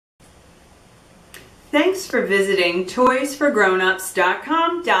Thanks for visiting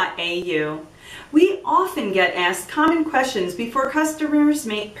Toys4grownups.com.au. We often get asked common questions before customers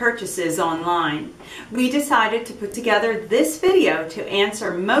make purchases online. We decided to put together this video to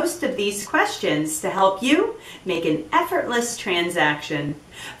answer most of these questions to help you make an effortless transaction.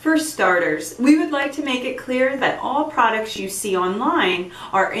 For starters, we would like to make it clear that all products you see online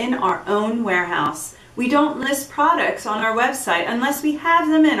are in our own warehouse. We don't list products on our website unless we have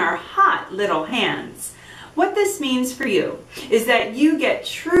them in our hot little hands. What this means for you is that you get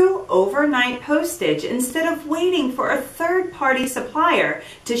true overnight postage instead of waiting for a third-party supplier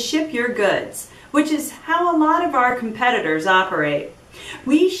to ship your goods, which is how a lot of our competitors operate.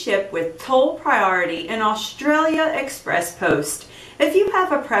 We ship with toll priority in Australia Express Post. If you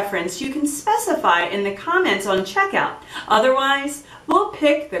have a preference, you can specify in the comments on checkout. Otherwise, we'll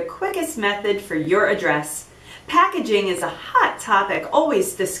pick the quickest method for your address. Packaging is a hot topic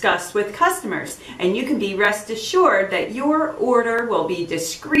always discussed with customers, and you can be rest assured that your order will be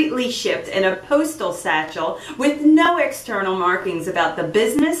discreetly shipped in a postal satchel with no external markings about the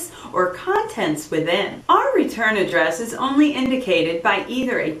business or contents within. Our return address is only indicated by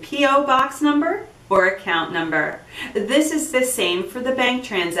either a P.O. box number or account number. This is the same for the bank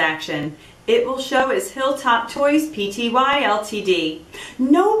transaction. It will show as Hilltop Toys Pty Ltd.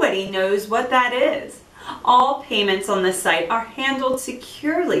 Nobody knows what that is. All payments on the site are handled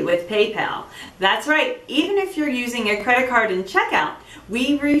securely with PayPal. That's right, even if you're using a credit card in checkout,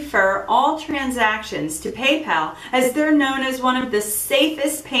 we refer all transactions to PayPal as they're known as one of the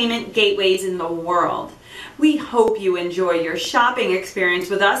safest payment gateways in the world. We hope you enjoy your shopping experience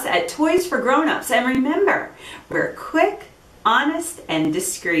with us at Toys4grownups, and remember, we're quick, honest, and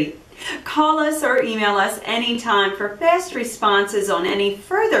discreet. Call us or email us anytime for fast responses on any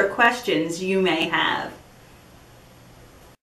further questions you may have.